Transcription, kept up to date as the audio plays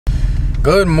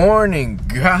Good morning,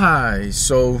 guys.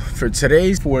 So for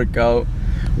today's workout,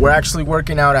 we're actually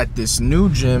working out at this new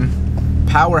gym,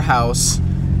 Powerhouse.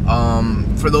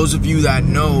 For those of you that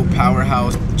know,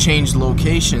 Powerhouse changed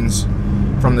locations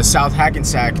from the South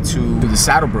Hackensack to the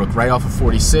Saddlebrook, right off of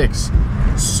 46.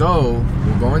 So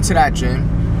we'll go into that gym.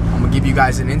 I'm gonna give you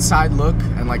guys an inside look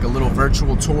and like a little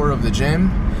virtual tour of the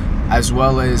gym, as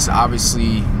well as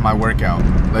obviously my workout.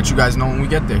 Let you guys know when we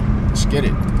get there. Let's get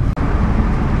it.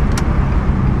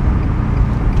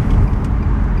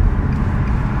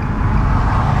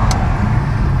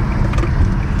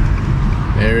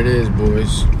 There it is,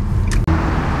 boys.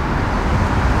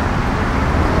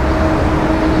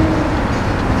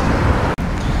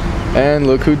 And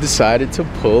look who decided to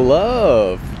pull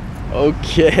up.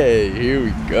 Okay, here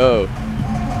we go.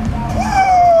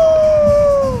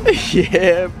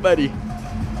 Yeah, buddy.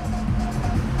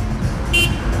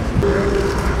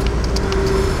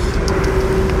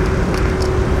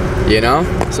 You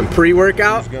know, some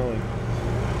pre-workout.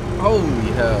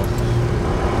 Holy hell.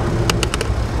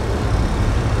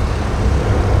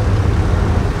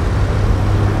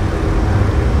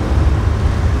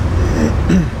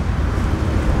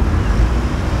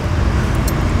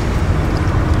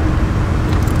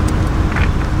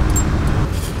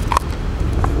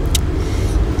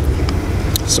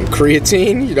 Some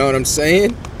creatine, you know what I'm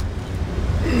saying?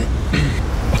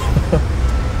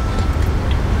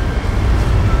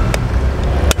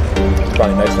 It's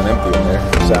probably nice and empty in there.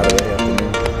 Saturday afternoon.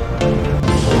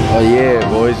 Oh yeah,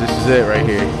 boys, this is it right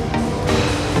here.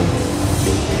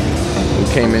 We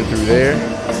came in through there.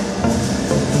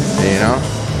 You know,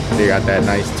 they got that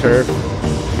nice turf.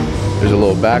 There's a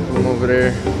little back room over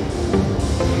there.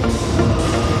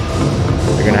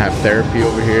 They're gonna have therapy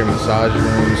over here, massage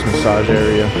rooms, massage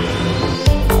area.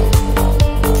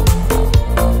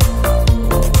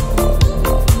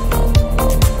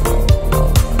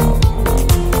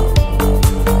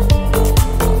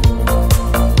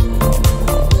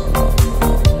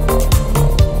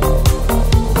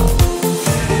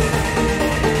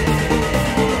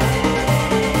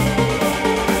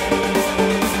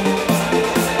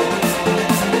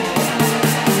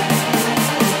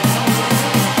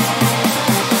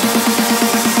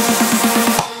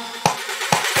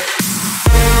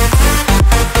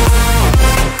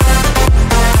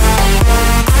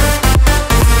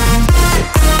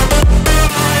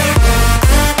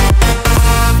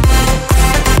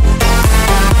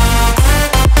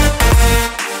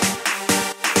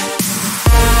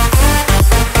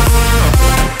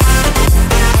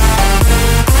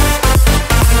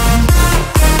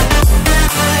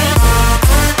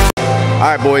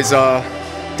 All right, boys,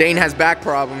 Dane has back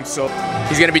problems, so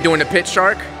he's gonna be doing the pit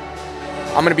shark.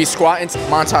 I'm gonna be squatting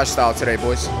montage style today,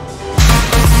 boys.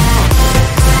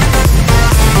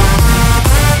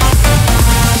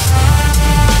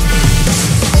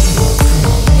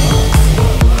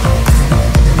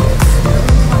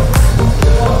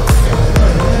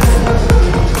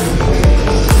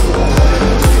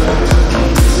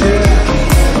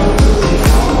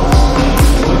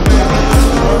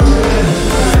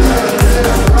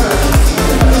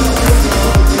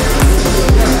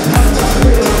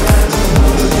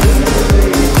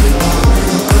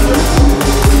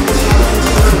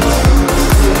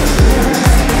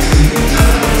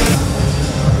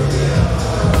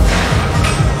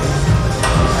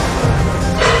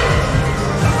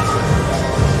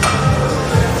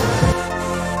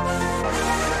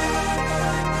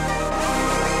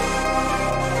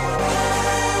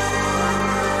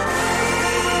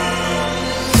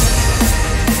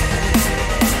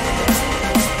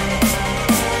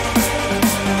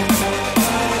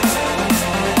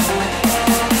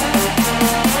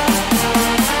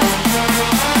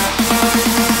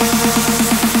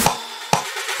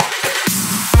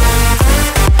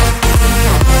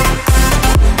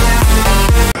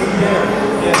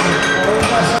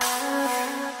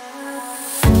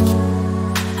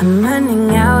 I'm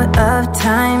running out of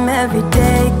time, every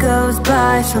day goes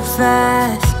by so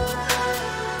fast,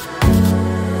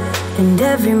 and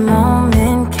every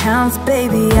moment counts,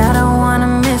 baby, I don't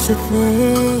wanna miss a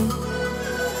thing.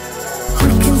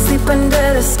 We can sleep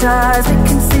under the stars, we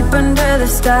can sleep under the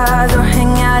stars, or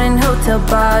hang out in hotel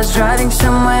bars, driving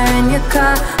somewhere in your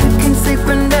car. We can sleep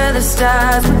under the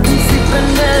stars, we can sleep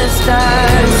under the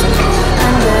stars,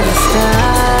 under the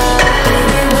stars,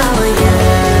 baby, oh yeah.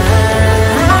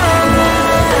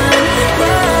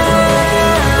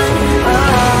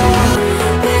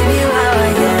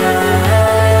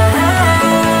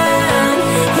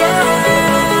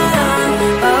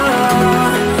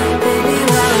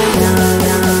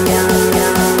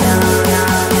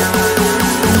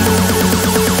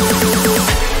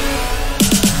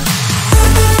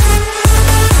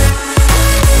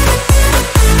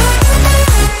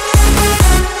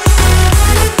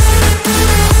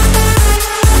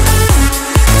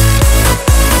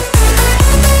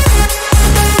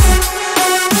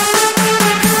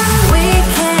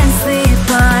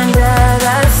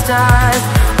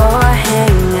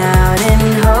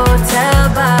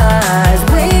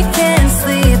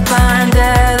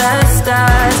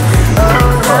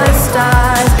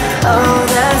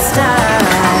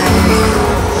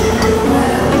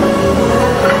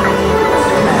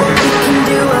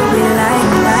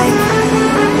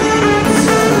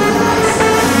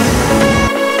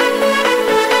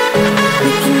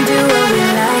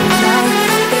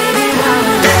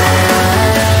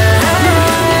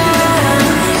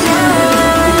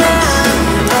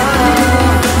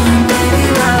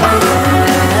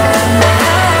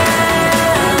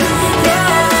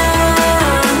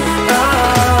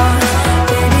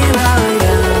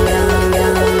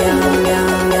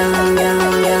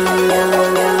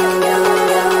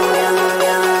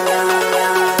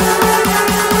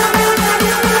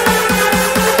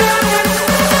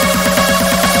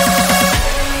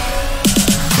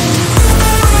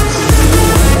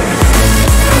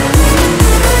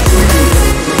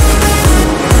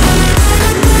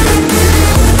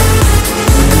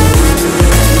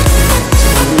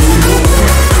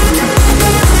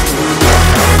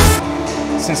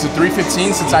 since the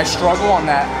 315, since I struggle on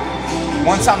that.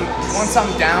 Once I'm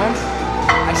down,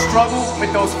 I struggle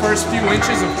with those first few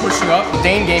inches of pushing up.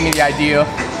 Dane gave me the idea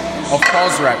of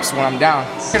pause reps when I'm down.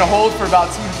 I'm gonna hold for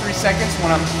about 2 to 3 seconds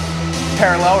when I'm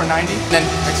parallel or 90, then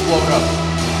explode up.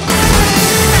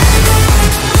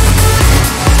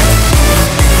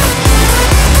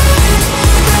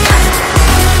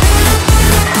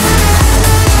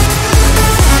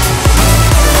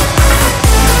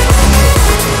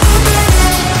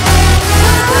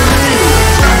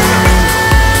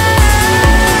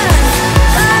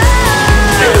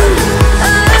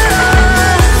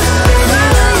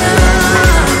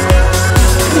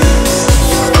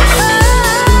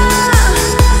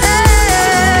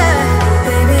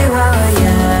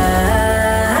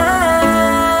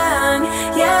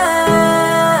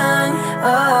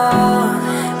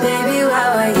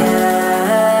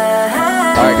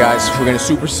 Alright guys, we're gonna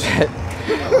superset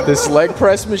this leg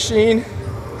press machine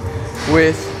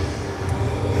with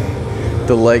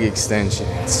the leg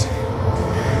extensions,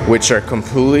 which are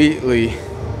completely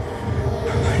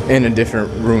in a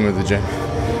different room of the gym.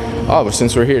 Oh, but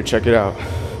since we're here, check it out.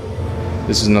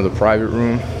 This is another private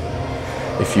room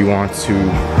if you want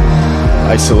to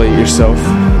isolate yourself.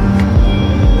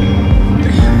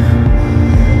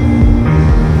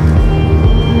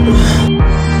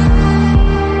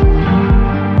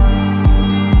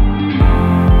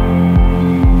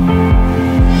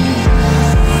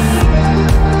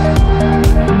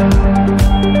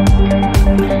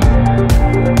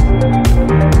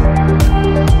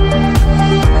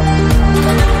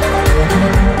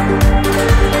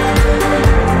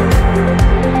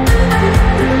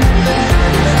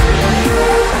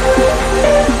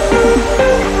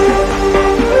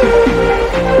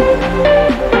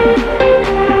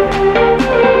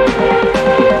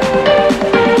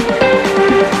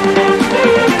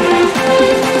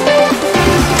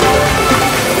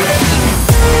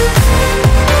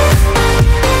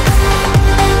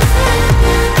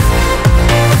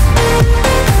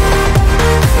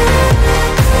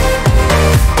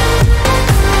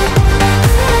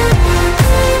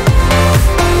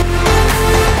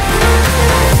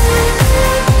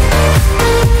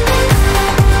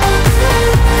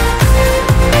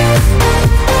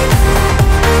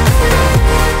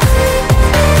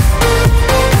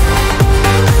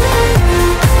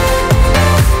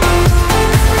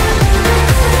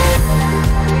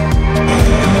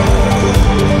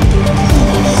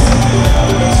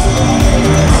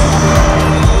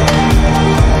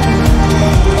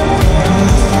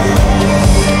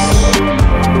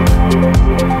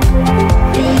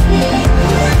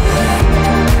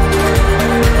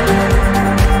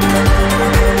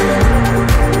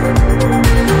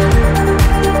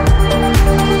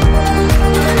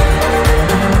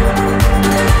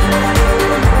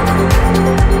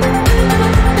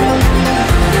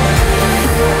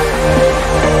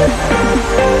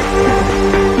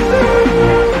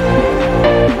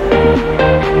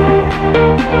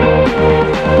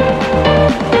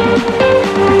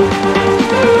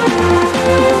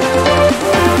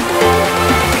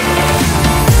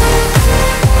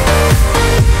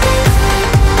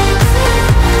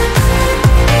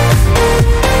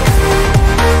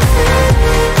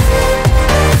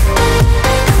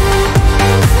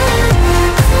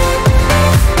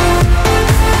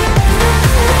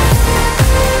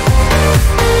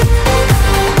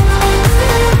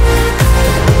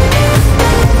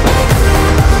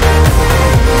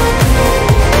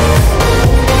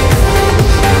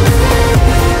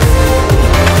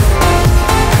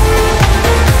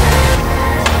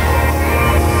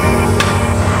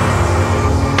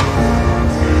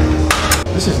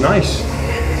 This is nice.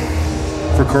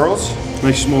 For curls,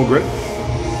 nice small grip.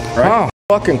 Right? Oh,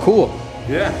 fucking cool.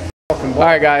 Yeah. All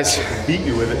right, guys. Beat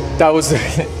you with it. That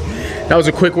was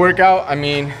a quick workout. I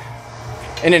mean,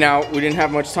 in and out. We didn't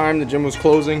have much time. The gym was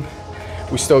closing.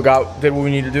 We still did what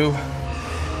we need to do.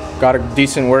 Got a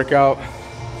decent workout.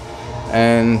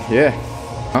 And yeah.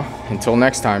 Until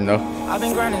next time, though. I've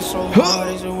been grinding so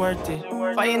hard, is it worth it?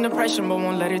 Fighting depression, but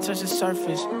won't let it touch the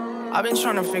surface. I've been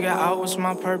trying to figure out what's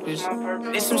my purpose.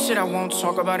 It's some shit I won't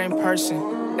talk about in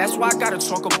person. That's why I gotta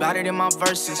talk about it in my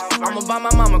verses. I'ma buy my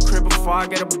mama crib before I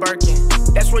get a Birkin.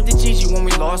 That's worth the GG when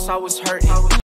we lost, I was hurting.